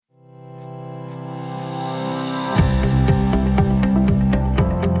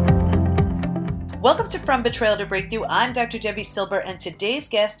Welcome to From Betrayal to Breakthrough. I'm Dr. Debbie Silber, and today's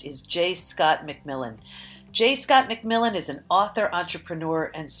guest is J. Scott McMillan. J. Scott McMillan is an author, entrepreneur,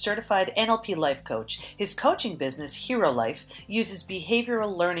 and certified NLP life coach. His coaching business, Hero Life, uses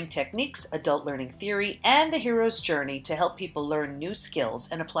behavioral learning techniques, adult learning theory, and the hero's journey to help people learn new skills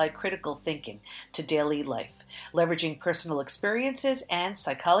and apply critical thinking to daily life. Leveraging personal experiences and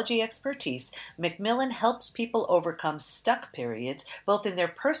psychology expertise, McMillan helps people overcome stuck periods, both in their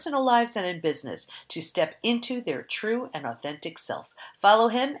personal lives and in business, to step into their true and authentic self. Follow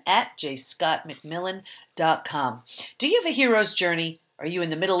him at jscottmcmillan.com. Do you have a hero's journey? Are you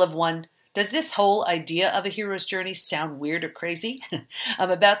in the middle of one? Does this whole idea of a hero's journey sound weird or crazy? I'm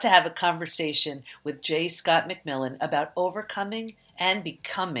about to have a conversation with J. Scott McMillan about overcoming and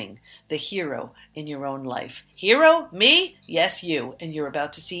becoming the hero in your own life. Hero? Me? Yes, you. And you're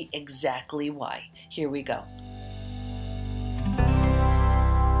about to see exactly why. Here we go.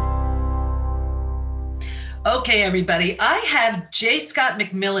 Okay, everybody, I have J. Scott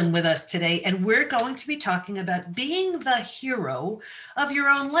McMillan with us today, and we're going to be talking about being the hero of your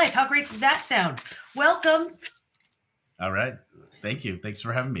own life. How great does that sound? Welcome. All right. Thank you. Thanks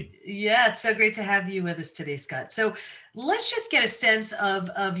for having me. Yeah, it's so great to have you with us today, Scott. So let's just get a sense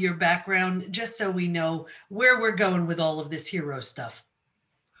of your background, just so we know where we're going with all of this hero stuff.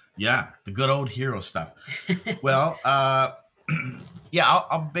 Yeah, the good old hero stuff. Well,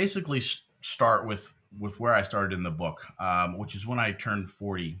 I'll basically start with where I started in the book, which is when I turned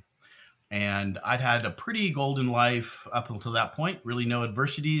 40. And I'd had a pretty golden life up until that point, really no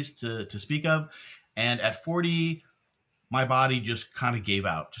adversities to speak of. And at 40, my body just kind of gave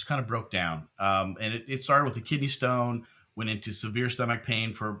out, just kind of broke down. And it started with a kidney stone, went into severe stomach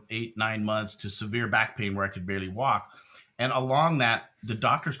pain for 8-9 months, to severe back pain where I could barely walk. And along that, the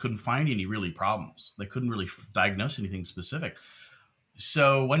doctors couldn't find any really problems. They couldn't really diagnose anything specific.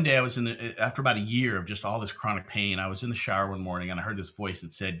 So one day I was after about a year of just all this chronic pain, I was in the shower one morning and I heard this voice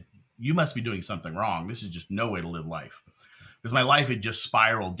that said, "You must be doing something wrong. This is just no way to live life." Because my life had just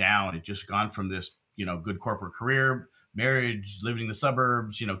spiraled down. It just gone from this, good corporate career, marriage, living in the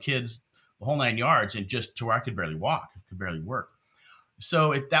suburbs, kids, the whole 9 yards, and just to where I could barely walk, could barely work.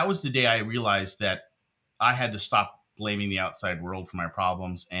 So that was the day I realized that I had to stop blaming the outside world for my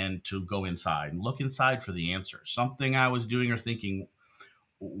problems and to go inside and look inside for the answer. Something I was doing or thinking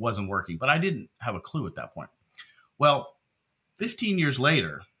wasn't working, but I didn't have a clue at that point. Well, 15 years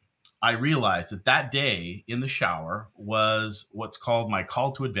later, I realized that day in the shower was what's called my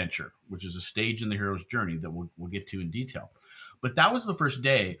call to adventure, which is a stage in the hero's journey that we'll get to in detail. But that was the first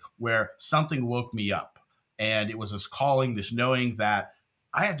day where something woke me up. And it was this calling, this knowing that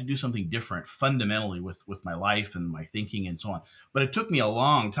I had to do something different fundamentally with my life and my thinking and so on. But it took me a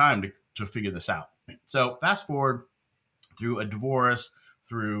long time to figure this out. So fast forward through a divorce,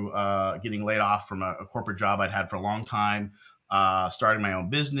 through getting laid off from a corporate job I'd had for a long time, starting my own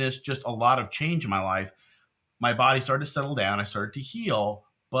business, just a lot of change in my life. My body started to settle down. I started to heal,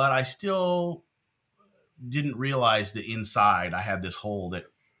 but I still didn't realize that inside I had this hole that,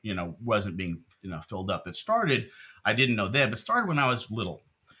 wasn't being, filled up. I didn't know then, but started when I was little.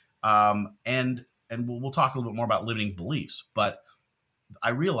 And we'll talk a little bit more about limiting beliefs, but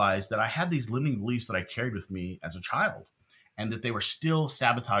I realized that I had these limiting beliefs that I carried with me as a child and that they were still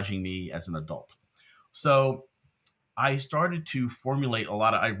sabotaging me as an adult. So I started to formulate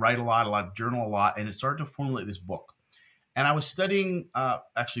I write a lot, journal a lot, and it started to formulate this book. And I was studying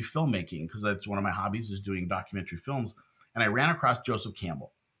actually filmmaking, because that's one of my hobbies, is doing documentary films. And I ran across Joseph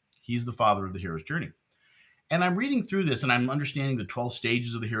Campbell. He's the father of the hero's journey. And I'm reading through this and I'm understanding the 12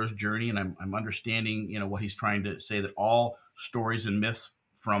 stages of the hero's journey. And I'm understanding, what he's trying to say, that all stories and myths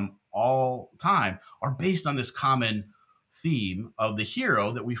from all time are based on this common theme of the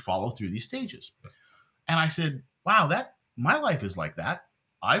hero that we follow through these stages. And I said, wow, my life is like that.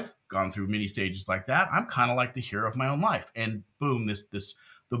 I've gone through many stages like that. I'm kind of like the hero of my own life. And boom,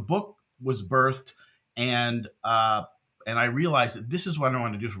 the book was birthed, and I realized that this is what I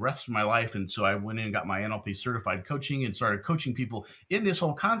want to do for the rest of my life. And so I went in and got my NLP certified coaching and started coaching people in this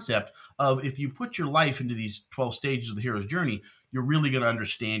whole concept of, if you put your life into these 12 stages of the hero's journey, you're really going to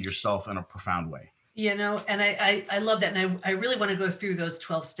understand yourself in a profound way. And I love that. And I really want to go through those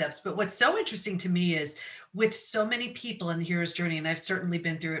 12 steps. But what's so interesting to me is, with so many people in the hero's journey, and I've certainly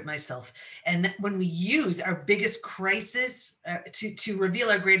been through it myself, and when we use our biggest crisis to reveal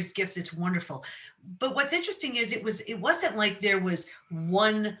our greatest gifts, it's wonderful. But what's interesting is it wasn't like there was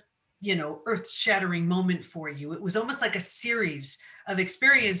one, earth-shattering moment for you. It was almost like a series of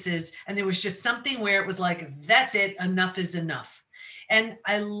experiences. And there was just something where it was like, that's it, enough is enough. And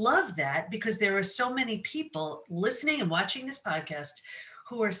I love that, because there are so many people listening and watching this podcast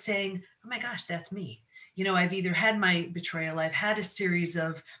who are saying, oh my gosh, that's me. I've either had my betrayal, I've had a series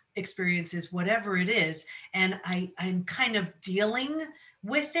of experiences, whatever it is, and I'm kind of dealing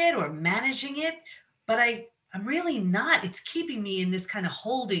with it or managing it, but I'm really not. It's keeping me in this kind of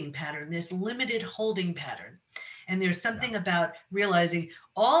holding pattern, this limited holding pattern. And there's something about realizing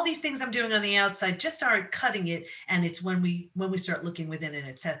all these things I'm doing on the outside just aren't cutting it. And it's when we start looking within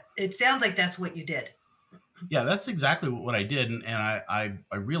it. It sounds like that's what you did. Yeah, that's exactly what I did. And I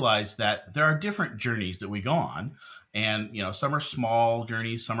realized that there are different journeys that we go on. And, some are small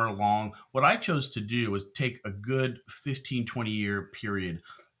journeys, some are long. What I chose to do was take a good 15, 20-year period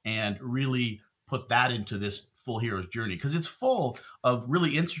and really put that into this full hero's journey, because it's full of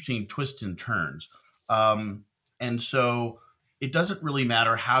really interesting twists and turns. And so it doesn't really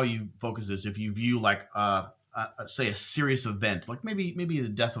matter how you focus this. If you view like say a serious event, like maybe the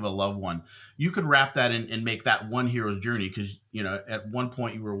death of a loved one, you could wrap that in and make that one hero's journey, because at one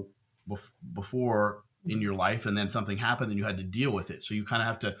point you were before in your life, and then something happened and you had to deal with it. So you kind of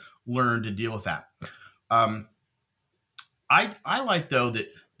have to learn to deal with that. I like, though, that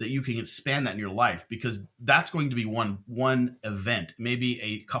you can expand that in your life, because that's going to be one event, maybe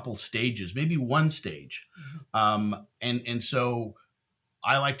a couple stages, maybe one stage. And so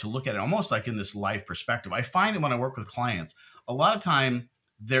I like to look at it almost like in this life perspective. I find that when I work with clients, a lot of time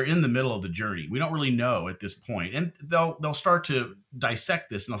they're in the middle of the journey. We don't really know at this point. And they'll start to dissect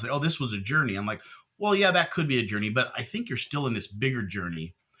this and they'll say, oh, this was a journey. I'm like, well, yeah, that could be a journey, but I think you're still in this bigger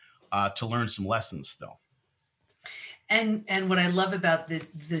journey to learn some lessons still. And what I love about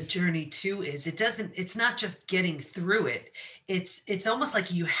the journey too is it's not just getting through it. It's almost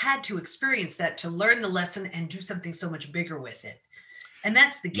like you had to experience that to learn the lesson and do something so much bigger with it. And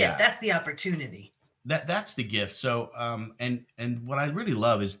that's the gift. Yeah. That's the opportunity. That's the gift. So, and what I really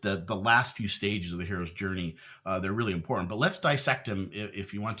love is the last few stages of the hero's journey. They're really important. But let's dissect them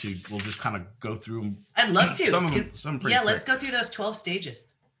if you want to. We'll just kind of go through them. I'd love to. Some pretty quick. Let's go through those 12 stages.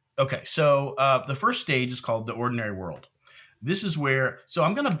 Okay, so the first stage is called the ordinary world. This is where, so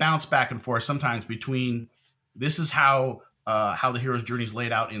I'm going to bounce back and forth sometimes between, this is how the hero's journey is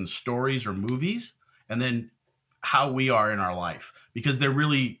laid out in stories or movies, and then how we are in our life, because they're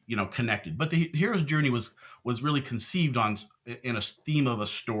really, connected. But the hero's journey was really conceived in a theme of a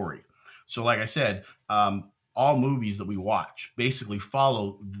story. So like I said, all movies that we watch basically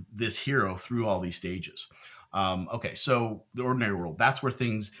follow this hero through all these stages. Okay, so the ordinary world, that's where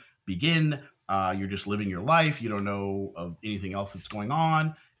things begin. You're just living your life. You don't know of anything else that's going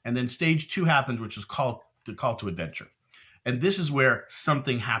on. And then stage 2 happens, which is called the call to adventure. And this is where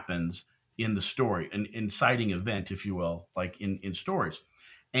something happens in the story, an inciting event, if you will, like in stories.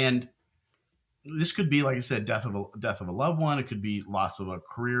 And this could be, like I said, death of a loved one. It could be loss of a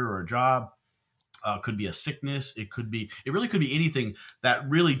career or a job. Could be a sickness. It really could be anything that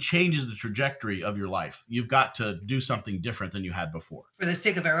really changes the trajectory of your life. You've got to do something different than you had before. For the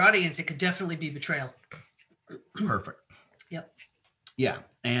sake of our audience, it could definitely be betrayal. Perfect. Yep. Yeah.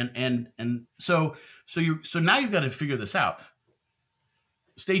 And so now you've got to figure this out.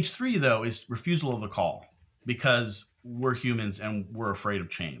 Stage 3, though, is refusal of the call, because we're humans and we're afraid of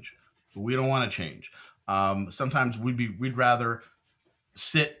change. We don't want to change. Sometimes we'd rather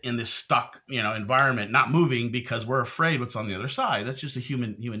sit in this stuck, environment, not moving, because we're afraid what's on the other side. That's just a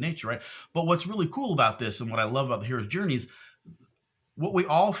human nature, right? But what's really cool about this, and what I love about the hero's journey, is what we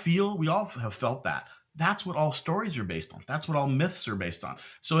all feel. We all have felt that. That's what all stories are based on. That's what all myths are based on.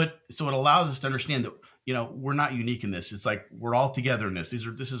 So it allows us to understand that, we're not unique in this. It's like we're all together in this.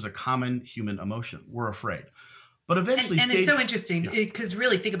 This is a common human emotion. We're afraid. But eventually, and it's so interesting, because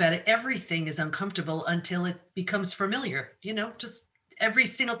really think about it. Everything is uncomfortable until it becomes familiar. Just every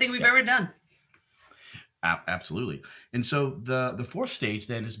single thing we've ever done. Absolutely. And so the 4th stage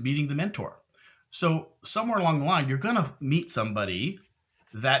then is meeting the mentor. So somewhere along the line, you're going to meet somebody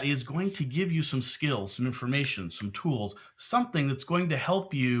that is going to give you some skills, some information, some tools, something that's going to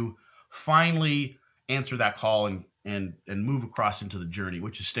help you finally answer that call and move across into the journey,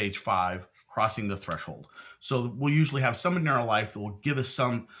 which is stage 5, crossing the threshold. So we'll usually have someone in our life that will give us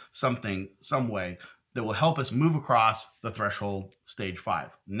something, some way that will help us move across the threshold, stage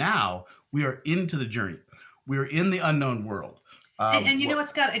 5. Now we are into the journey. We are in the unknown world. And you know what,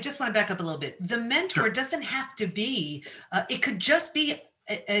 Scott? I just want to back up a little bit. The mentor doesn't have to be, it could just be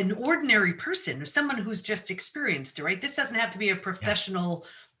an ordinary person or someone who's just experienced it, right? This doesn't have to be a professional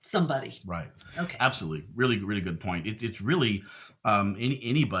somebody. Right. Okay. Absolutely. Really, really good point. It's really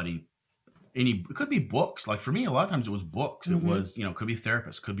anybody. It could be books. Like for me, a lot of times it was books. It was, could be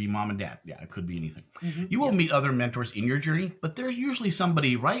therapists, could be mom and dad. Yeah, it could be anything. You will meet other mentors in your journey, but there's usually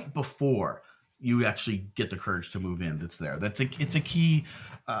somebody right before you actually get the courage to move in. That's there. It's a key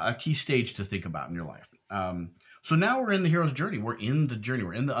stage to think about in your life. So now we're in the hero's journey. We're in the journey.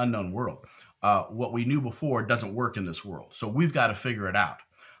 We're in the unknown world. What we knew before doesn't work in this world. So we've got to figure it out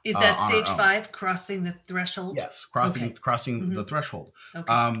Is that on our stage own. 5, crossing the threshold? Yes, crossing Okay. crossing the threshold.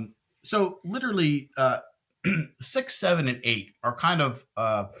 Okay. So literally, 6, 7, and 8 are kind of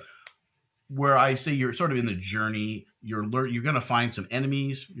where I say you're sort of in the journey. You're going to find some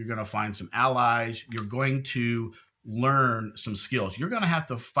enemies. You're going to find some allies. You're going to learn some skills. You're going to have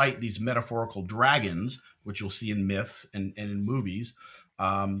to fight these metaphorical dragons, which you'll see in myths and in movies.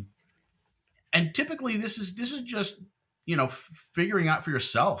 And typically, this is just figuring out for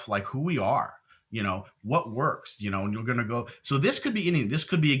yourself like who we are. What works. And you're going to go. So this could be anything. This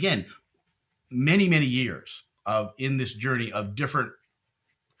could be, again, many years of in this journey of different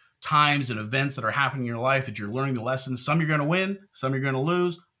times and events that are happening in your life that you're learning the lessons. Some you're going to win, some you're going to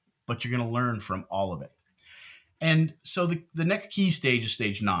lose, but you're going to learn from all of it. And so the next key stage is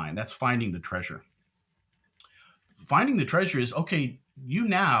stage 9. That's finding the treasure. Finding the treasure is, okay, you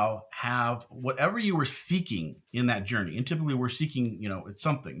now have whatever you were seeking in that journey. And typically we're seeking, it's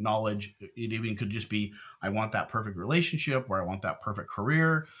something, knowledge. It even could just be, I want that perfect relationship, or I want that perfect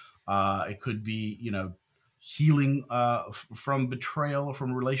career. It could be, healing from betrayal,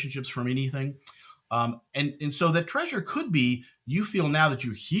 from relationships, from anything. And so that treasure could be, you feel now that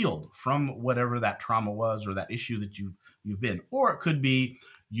you're healed from whatever that trauma was or that issue that you've been. Or it could be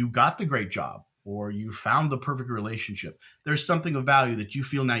you got the great job, or you found the perfect relationship. There's something of value that you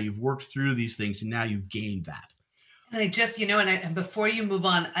feel now you've worked through these things and now you've gained that. And I just, and before you move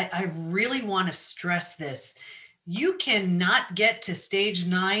on, I really want to stress this. You cannot get to stage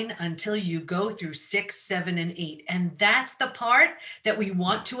 9 until you go through 6, 7, and 8. And that's the part that we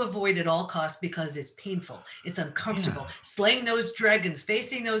want to avoid at all costs because it's painful. It's uncomfortable. Yeah. Slaying those dragons,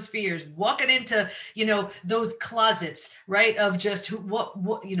 facing those fears, walking into, those closets, right? Of just what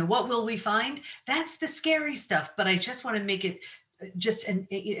will we find? That's the scary stuff. But I just want to make it and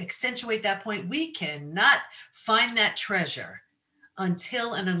accentuate that point. We cannot find that treasure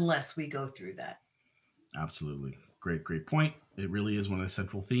until and unless we go through that. Absolutely. Great point. It really is one of the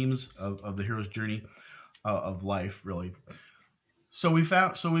central themes of the hero's journey of life, really. So we've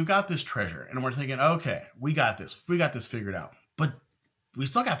got this treasure, and we're thinking, okay, we got this figured out. But we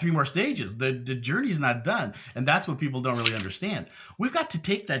still got 3 more stages. The journey's not done. And that's what people don't really understand. We've got to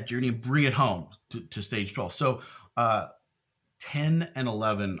take that journey and bring it home to stage 12. So 10 and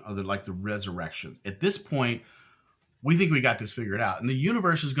 11 are like the resurrection. At this point, we think we got this figured out. And the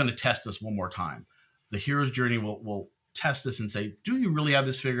universe is going to test us one more time. The hero's journey will test this and say, do you really have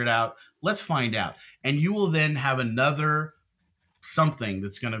this figured out? Let's find out. And you will then have another something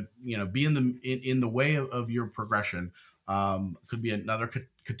that's going to be in the way of your progression. Could be another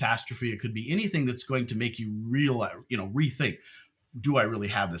catastrophe. It could be anything that's going to make you realize, rethink, do I really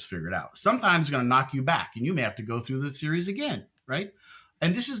have this figured out? Sometimes it's going to knock you back, and you may have to go through the series again, right?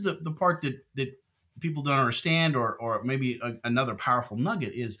 And this is the part that people don't understand, or maybe another powerful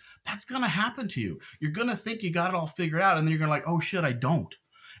nugget is that's going to happen to you. You're going to think you got it all figured out, and then you're going to like, oh shit, I don't.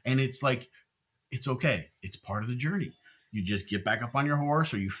 And it's like, it's okay. It's part of the journey. You just get back up on your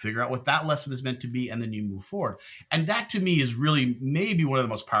horse, or you figure out what that lesson is meant to be, and then you move forward. And that to me is really maybe one of the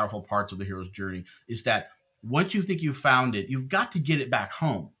most powerful parts of the hero's journey, is that once you think you've found it, you've got to get it back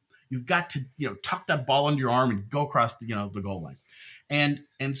home. You've got to, tuck that ball under your arm and go across the goal line.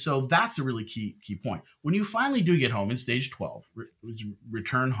 And so that's a really key point. When you finally do get home in stage 12,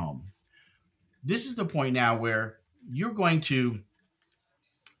 return home, this is the point now where you're going to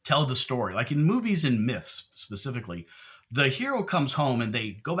tell the story. Like in movies and myths specifically, the hero comes home and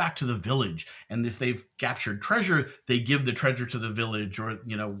they go back to the village. And if they've captured treasure, they give the treasure to the village, or,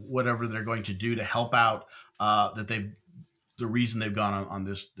 whatever they're going to do to help out the reason they've gone on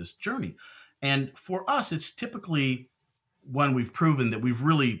this journey. And for us, it's typically when we've proven that we've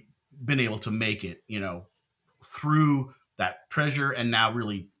really been able to make it, through that treasure, and now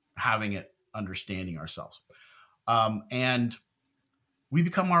really having it, understanding ourselves. And we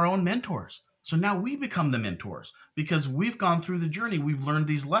become our own mentors. So now we become the mentors because we've gone through the journey. We've learned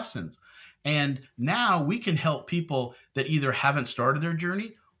these lessons. And now we can help people that either haven't started their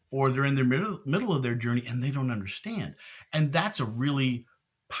journey, or they're in the middle of their journey and they don't understand. And that's a really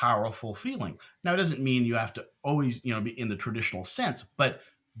powerful feeling. Now, it doesn't mean you have to always, be in the traditional sense, but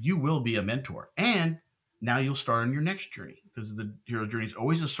you will be a mentor. And now you'll start on your next journey, because the hero's journey is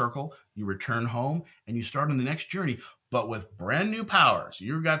always a circle. You return home and you start on the next journey, but with brand new powers.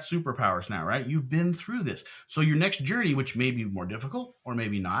 You've got superpowers now, right? You've been through this. So your next journey, which may be more difficult or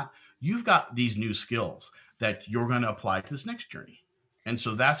maybe not, you've got these new skills that you're going to apply to this next journey. And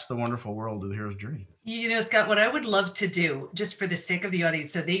so that's the wonderful world of the hero's journey. You know, Scott, what I would love to do, just for the sake of the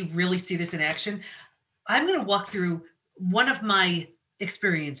audience, so they really see this in action, I'm going to walk through one of my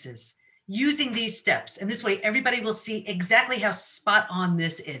experiences using these steps. And this way, everybody will see exactly how spot on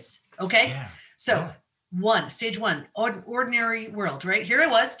this is. Okay. Yeah. So, Yeah. stage one, ordinary world, right? Here I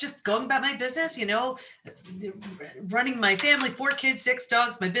was just going about my business, you know, running my family, 4 kids, 6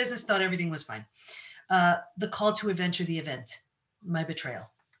 dogs, my business, thought everything was fine. The call to adventure, the event, my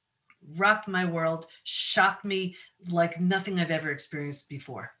betrayal, rocked my world, shocked me like nothing I've ever experienced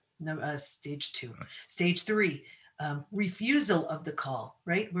before. No, stage 2. Stage 3, refusal of the call,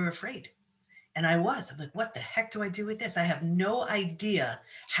 right? We're afraid. And I'm like, what the heck do I do with this? I have no idea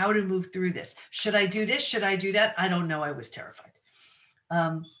how to move through this. Should I do this? Should I do that? I don't know. I was terrified.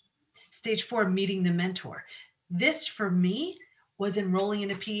 Stage 4, meeting the mentor. This for me was enrolling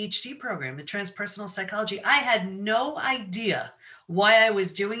in a PhD program in transpersonal psychology. I had no idea why I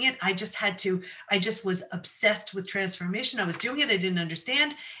was doing it. I just was obsessed with transformation. I was doing it. I didn't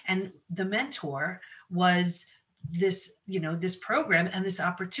understand. And the mentor was this, you know, this program and this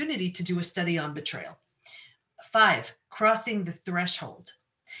opportunity to do a study on betrayal. 5, crossing the threshold.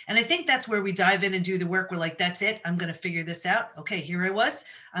 And I think that's where we dive in and do the work. We're like, that's it. I'm going to figure this out. Okay, here I was.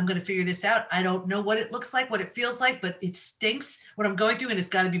 I'm going to figure this out. I don't know what it looks like, what it feels like, but it stinks what I'm going through, and it's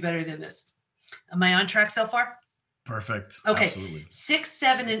got to be better than this. Am I on track so far? Perfect. Okay. Absolutely. 6,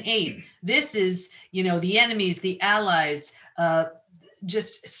 7, and 8. This is, you know, the enemies, the allies,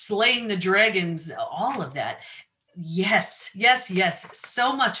 just slaying the dragons, all of that. Yes, yes, yes.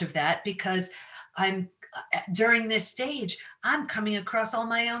 So much of that, because during this stage, I'm coming across all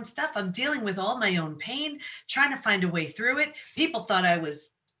my own stuff. I'm dealing with all my own pain, trying to find a way through it. People thought I was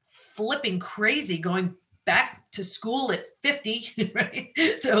flipping crazy going back to school at 50, right?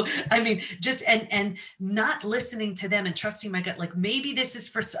 So, I mean, just, and not listening to them and trusting my gut, like maybe this is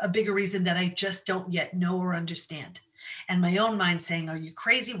for a bigger reason that I just don't yet know or understand. And my own mind saying, are you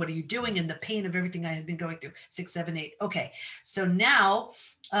crazy? What are you doing? And the pain of everything I had been going through. 6, 7, 8. Okay. So now,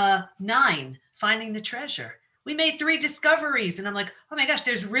 9, finding the treasure. We made 3 discoveries. And I'm like, oh my gosh,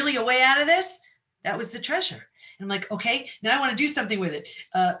 there's really a way out of this? That was the treasure. And I'm like, okay, now I want to do something with it.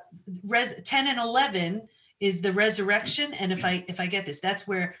 10 and 11 is the resurrection. And if I get this, that's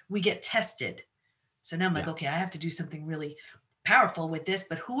where we get tested. So now I'm like, okay, I have to do something really powerful with this,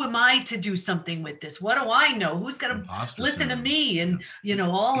 but who am I to do something with this? What do I know? Who's going to listen to me? And, you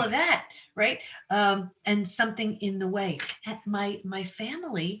know, all of that, right? And something in the way. And my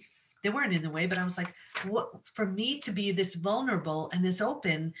family, they weren't in the way, but I was like, what, for me to be this vulnerable and this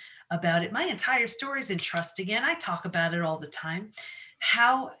open about it, my entire story is in trust again. I talk about it all the time.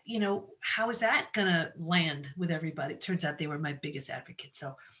 How is that going to land with everybody? It turns out they were my biggest advocate.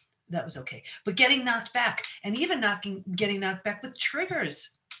 So that was okay. But getting knocked back, and even getting knocked back with triggers.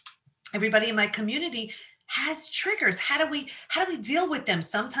 Everybody in my community has triggers. How do we deal with them?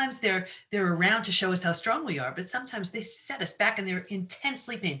 Sometimes they're around to show us how strong we are, but sometimes they set us back and they're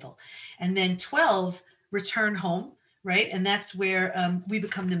intensely painful. And then 12, return home, right? And that's where we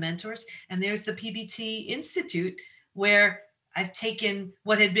become the mentors. And there's the PBT Institute, where I've taken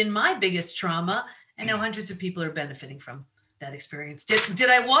what had been my biggest trauma, and now hundreds of people are benefiting from that experience.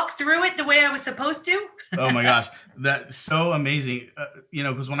 Did I walk through it the way I was supposed to? Oh my gosh, that's so amazing.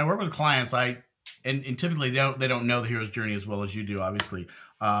 Because when I work with clients, and typically they don't know the hero's journey as well as you do, obviously,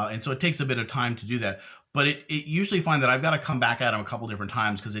 and so it takes a bit of time to do that. But it usually find that I've got to come back at them a couple different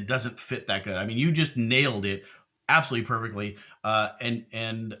times because it doesn't fit that good. I mean, you just nailed it absolutely perfectly,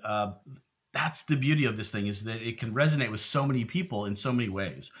 and that's the beauty of this thing, is that it can resonate with so many people in so many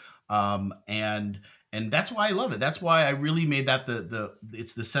ways, and that's why I love it. That's why I really made that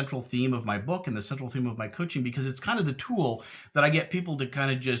it's the central theme of my book and the central theme of my coaching, because it's kind of the tool that I get people to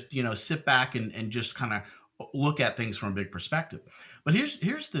kind of just, sit back and just kind of look at things from a big perspective. But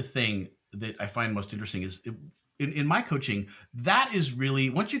here's the thing that I find most interesting is in my coaching, that is really,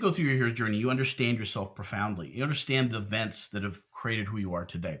 once you go through your hero's journey, you understand yourself profoundly. You understand the events that have created who you are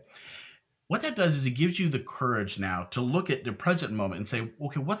today. What that does is it gives you the courage now to look at the present moment and say,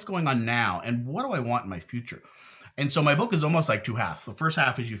 okay, what's going on now? And what do I want in my future? And so my book is almost like 2 halves. The first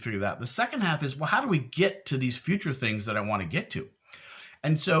half is you figure that. The second half is, well, how do we get to these future things that I want to get to?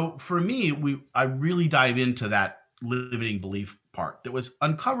 And so for me, I really dive into that limiting belief part that was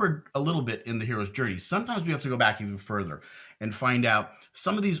uncovered a little bit in the hero's journey. Sometimes we have to go back even further and find out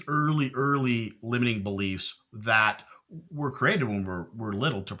some of these early limiting beliefs that were created when we're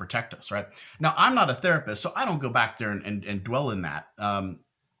little to protect us, right? Now, I'm not a therapist, so I don't go back there and dwell in that.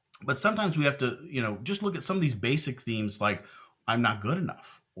 But sometimes we have to, just look at some of these basic themes like I'm not good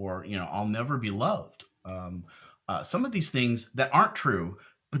enough, or, I'll never be loved. some of these things that aren't true,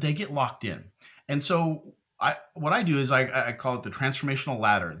 but they get locked in. And so what I do is I call it the transformational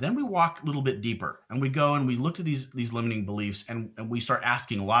ladder. Then we walk a little bit deeper and we go and we look at these limiting beliefs, and we start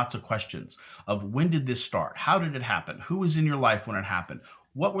asking lots of questions of when did this start? How did it happen? Who was in your life when it happened?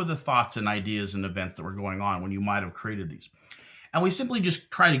 What were the thoughts and ideas and events that were going on when you might have created these? And we simply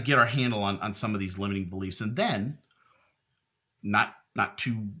just try to get our handle on some of these limiting beliefs. And then, not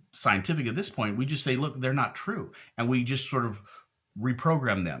too scientific at this point, we just say, look, they're not true. And we just sort of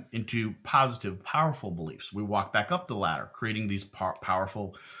reprogram them into positive, powerful beliefs. We walk back up the ladder, creating these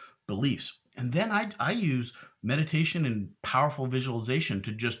powerful beliefs. And then I use meditation and powerful visualization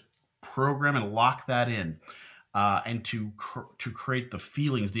to just program and lock that in, and to create the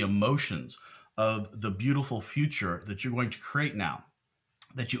feelings, the emotions of the beautiful future that you're going to create now.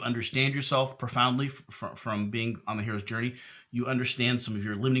 That you understand yourself profoundly from being on the hero's journey. You understand some of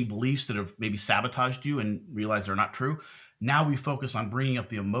your limiting beliefs that have maybe sabotaged you and realize they're not true. Now we focus on bringing up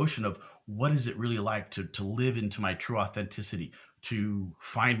the emotion of what is it really like to live into my true authenticity, to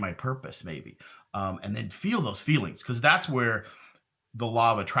find my purpose maybe, and then feel those feelings, because that's where the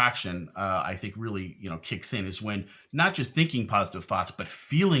law of attraction, I think, really, kicks in, is when not just thinking positive thoughts, but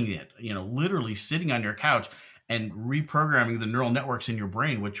feeling it, literally sitting on your couch and reprogramming the neural networks in your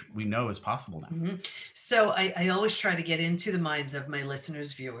brain, which we know is possible now. Mm-hmm. So I always try to get into the minds of my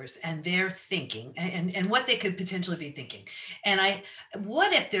listeners, viewers, and their thinking, and what they could potentially be thinking. And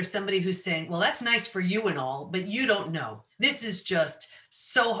what if there's somebody who's saying, well, that's nice for you and all, but you don't know. This is just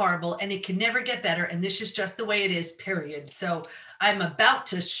so horrible and it can never get better. And this is just the way it is, period. So I'm about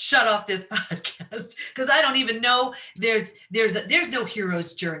to shut off this podcast because I don't even know there's no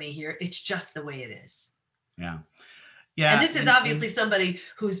hero's journey here. It's just the way it is. Yeah. And this is obviously somebody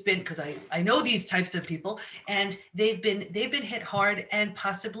who's been, because I know these types of people, and they've been hit hard, and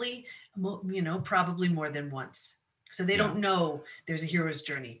possibly, probably more than once. So they don't know there's a hero's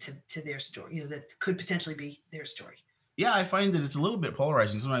journey to their story, that could potentially be their story. Yeah, I find that it's a little bit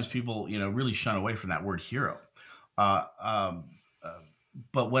polarizing. Sometimes people, really shun away from that word hero.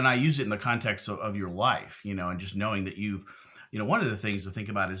 But when I use it in the context of your life, and just knowing that you've, one of the things to think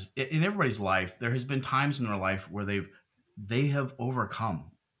about is in everybody's life, there has been times in their life where they have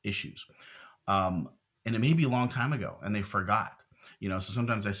overcome issues. And it may be a long time ago and they forgot, so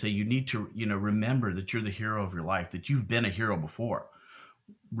sometimes I say you need to, remember that you're the hero of your life, that you've been a hero before.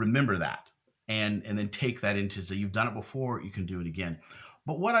 Remember that. And then take that into, say you've done it before, you can do it again.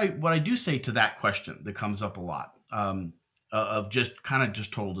 But what I do say to that question that comes up a lot, of just kind of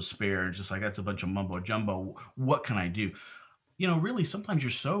just total despair, just like that's a bunch of mumbo jumbo. What can I do? Really, sometimes you're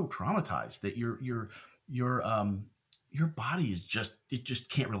so traumatized that your body is just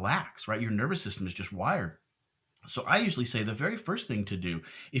can't relax, right? Your nervous system is just wired. So I usually say the very first thing to do,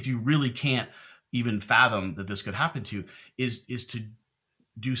 if you really can't even fathom that this could happen to you, is to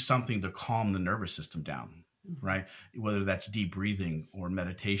do something to calm the nervous system down, right? Whether that's deep breathing or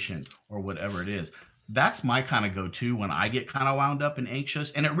meditation or whatever it is. That's my kind of go-to when I get kind of wound up and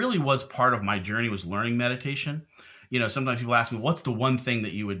anxious. And it really was part of my journey, was learning meditation. Sometimes people ask me, what's the one thing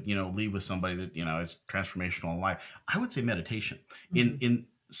that you would, leave with somebody that, is transformational in life? I would say meditation in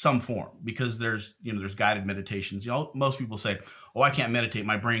some form, because there's guided meditations. Most people say, oh, I can't meditate,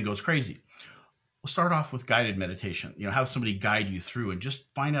 my brain goes crazy. Well, start off with guided meditation, have somebody guide you through and just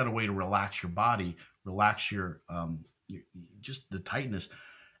find out a way to relax your body, relax your just the tightness.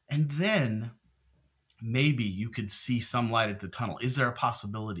 And then maybe you could see some light at the tunnel. Is there a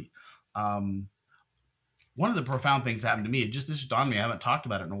possibility? One of the profound things that happened to me, this dawned on me, I haven't talked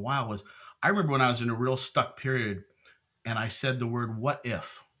about it in a while, was I remember when I was in a real stuck period and I said the word, what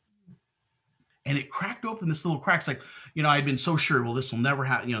if? And it cracked open this little crack. It's like, I'd been so sure, well, this will never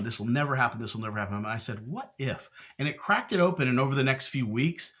happen. This will never happen. This will never happen. And I said, what if? And it cracked it open. And over the next few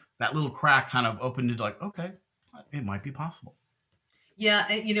weeks, that little crack kind of opened into like, okay, it might be possible. Yeah,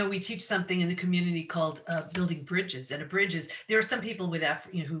 we teach something in the community called building bridges. And a bridge is, there are some people with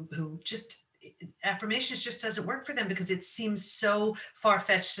who just affirmations just doesn't work for them because it seems so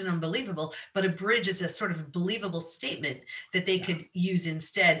far-fetched and unbelievable. But a bridge is a sort of believable statement that they could use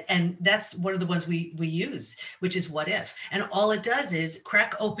instead. And that's one of the ones we use, which is what if. And all it does is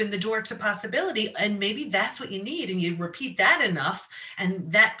crack open the door to possibility. And maybe that's what you need. And you repeat that enough,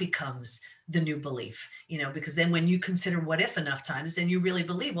 and that becomes the new belief, because then when you consider what if enough times, then you really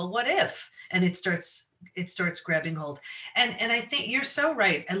believe, well, what if? And it starts grabbing hold. And I think you're so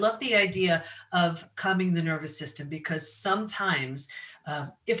right. I love the idea of calming the nervous system, because sometimes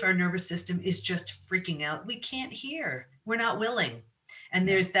if our nervous system is just freaking out, we can't hear, we're not willing. And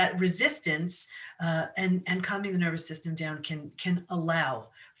there's that resistance, and calming the nervous system down can allow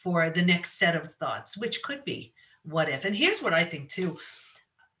for the next set of thoughts, which could be, what if. And here's what I think too.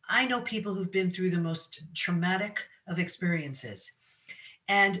 I know people who've been through the most traumatic of experiences,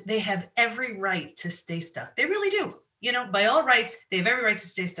 and they have every right to stay stuck. They really do. You know, by all rights, they have every right to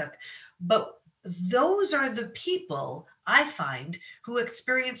stay stuck. But those are the people I find who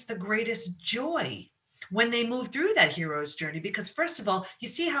experience the greatest joy when they move through that hero's journey. Because, first of all, you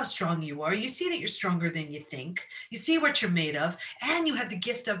see how strong you are, you see that you're stronger than you think, you see what you're made of, and you have the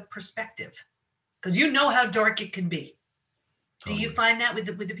gift of perspective because you know how dark it can be. Do you Totally. find that with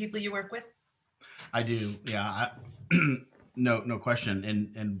the people you work with? I do. Yeah. No question.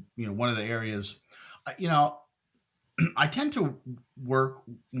 And, one of the areas, you know, I tend to work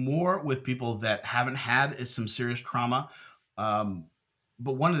more with people that haven't had some serious trauma. Um,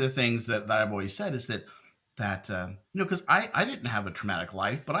 but one of the things that I've always said is that because I didn't have a traumatic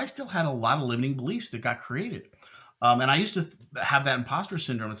life, but I still had a lot of limiting beliefs that got created. And I used to have that imposter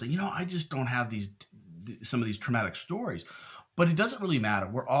syndrome and say, I just don't have some of these traumatic stories. But it doesn't really matter.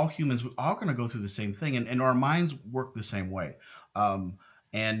 We're all humans. We're all going to go through the same thing, and our minds work the same way. Um,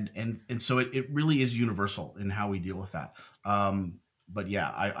 and so it really is universal in how we deal with that. But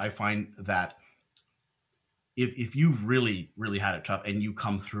yeah, I find that if you've really, really had it tough and you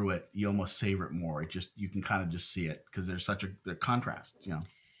come through it, you almost savor it more. You can kind of just see it because there's such a contrast.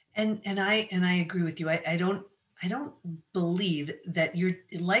 And I agree with you. I don't believe that your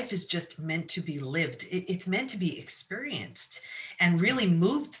life is just meant to be lived. It's meant to be experienced and really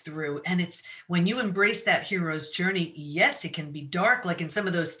moved through. And it's when you embrace that hero's journey, yes, it can be dark, like in some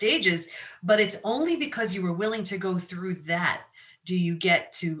of those stages, but it's only because you were willing to go through that do you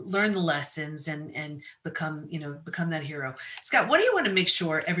get to learn the lessons and become that hero. Scott, what do you want to make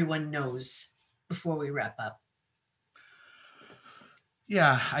sure everyone knows before we wrap up?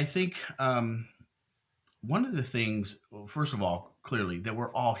 Yeah, I think one of the things, well, first of all, clearly that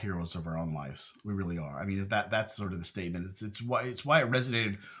we're all heroes of our own lives. We really are. I mean, that's sort of the statement. It's why it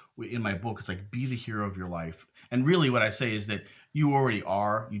resonated in my book. It's like be the hero of your life. And really, what I say is that you already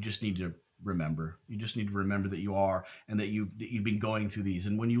are. You just need to remember. You just need to remember that you are, and that you've been going through these.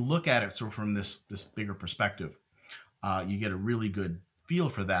 And when you look at it sort of from this bigger perspective, you get a really good feel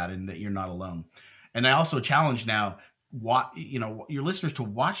for that, and that you're not alone. And I also challenge now, what your listeners to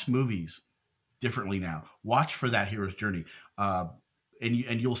watch movies differently now. Watch for that hero's journey,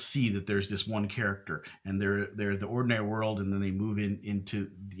 and you'll see that there's this one character, and they're the ordinary world, and then they move into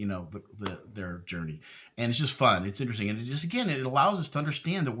their journey, and it's just fun. It's interesting, and it allows us to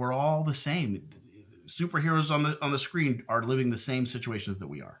understand that we're all the same. Superheroes on the screen are living the same situations that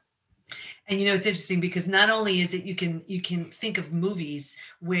we are. And it's interesting because not only is it you can think of movies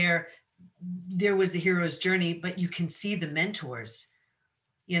where there was the hero's journey, but you can see the mentors,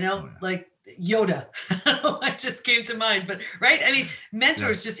 Oh yeah, like Yoda. I just came to mind, but right. I mean, yeah,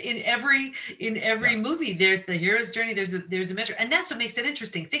 mentors just in every yeah, movie. There's the hero's journey. There's a mentor, and that's what makes it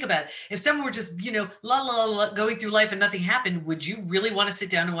interesting. Think about it. If someone were just la la la la going through life and nothing happened, would you really want to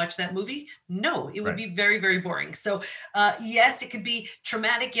sit down and watch that movie? No, it would right. be very very boring. So yes, it can be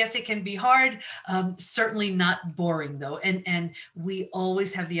traumatic. Yes, it can be hard. Certainly not boring though, and we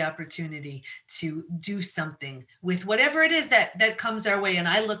always have the opportunity to do something with whatever it is that comes our way. And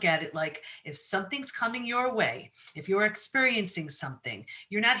I look at it like, if something's coming your way, if you're experiencing something,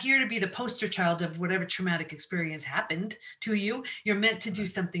 you're not here to be the poster child of whatever traumatic experience happened to you. You're meant to do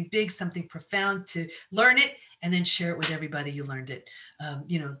something big, something profound, to learn it and then share it with everybody you learned it,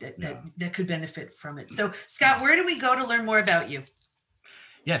 that, that Yeah. that could benefit from it. So Scott, where do we go to learn more about you?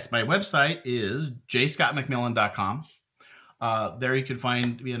 Yes, my website is jscottmcmillan.com. There you can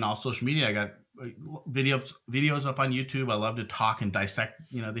find me on all social media. I got videos up on YouTube. I love to talk and dissect,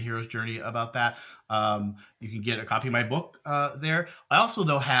 the hero's journey about that. You can get a copy of my book there. I also,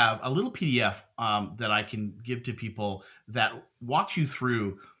 though, have a little PDF that I can give to people that walks you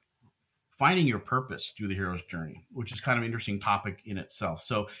through finding your purpose through the hero's journey, which is kind of an interesting topic in itself.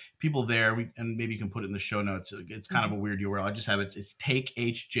 So people there, and maybe you can put it in the show notes. It's kind of a weird URL. I just have it's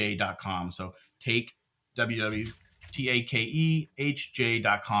takehj.com. So take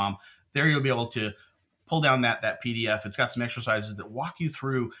www.takehj.com. There you'll be able to pull down that PDF. It's got some exercises that walk you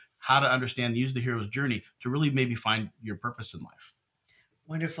through how to understand, use the hero's journey to really maybe find your purpose in life.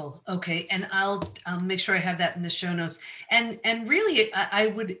 Wonderful. Okay, and I'll make sure I have that in the show notes. And really, I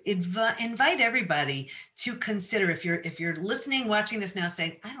would invite everybody to consider, if you're listening, watching this now,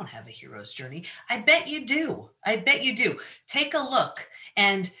 saying, I don't have a hero's journey. I bet you do. I bet you do. Take a look,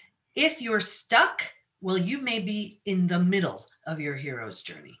 and if you're stuck, well, you may be in the middle of your hero's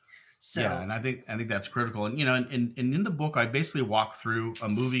journey. Yeah, So and I think that's critical. And and in the book, I basically walk through a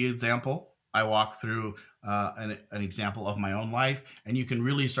movie example. I walk through an example of my own life, and you can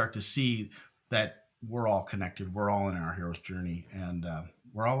really start to see that we're all connected. We're all in our hero's journey, and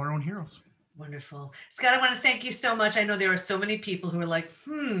we're all our own heroes. Wonderful. Scott, I want to thank you so much. I know there are so many people who are like,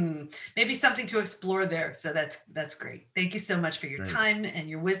 maybe something to explore there. So that's great. Thank you so much for your time and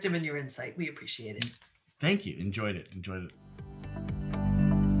your wisdom and your insight. We appreciate it. Thank you. Enjoyed it.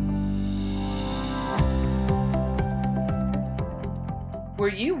 Were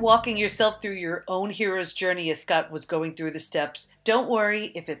you walking yourself through your own hero's journey as Scott was going through the steps? Don't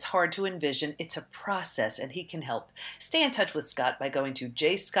worry if it's hard to envision. It's a process and he can help. Stay in touch with Scott by going to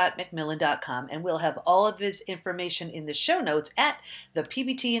jscottmcmillan.com, and we'll have all of his information in the show notes at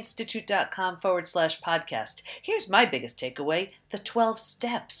thepbtinstitute.com/podcast. Here's my biggest takeaway: the 12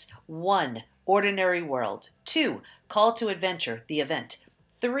 steps. 1. Ordinary world. 2. Call to adventure, the event.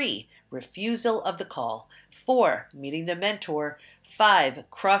 3. Refusal of the call. 4. Meeting the mentor. 5.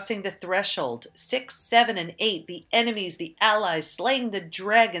 Crossing the threshold. 6, 7, and 8. The enemies, the allies, slaying the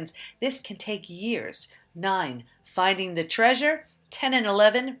dragons. This can take years. 9. Finding the treasure. 10 and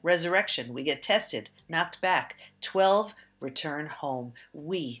 11. Resurrection. We get tested, knocked back. 12. Return home.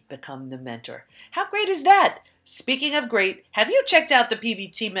 We become the mentor. How great is that? Speaking of great, have you checked out the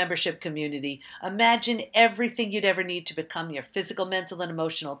PBT membership community? Imagine everything you'd ever need to become your physical, mental, and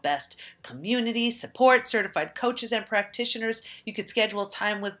emotional best. Community, support, certified coaches and practitioners. You could schedule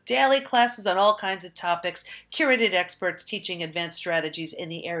time with daily classes on all kinds of topics, curated experts teaching advanced strategies in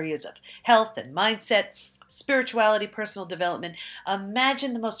the areas of health and mindset, spirituality, personal development.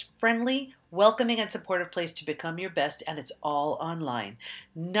 Imagine the most friendly, welcoming, and supportive place to become your best, and it's all online.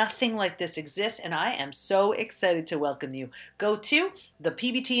 Nothing like this exists, and I am so excited to welcome you. Go to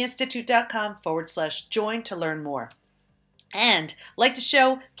thepbtinstitute.com/join to learn more. And like the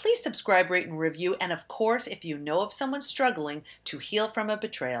show, please subscribe, rate, and review. And of course, if you know of someone struggling to heal from a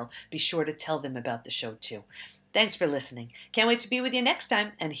betrayal, be sure to tell them about the show too. Thanks for listening. Can't wait to be with you next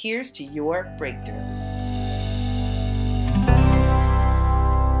time, and here's to your breakthrough.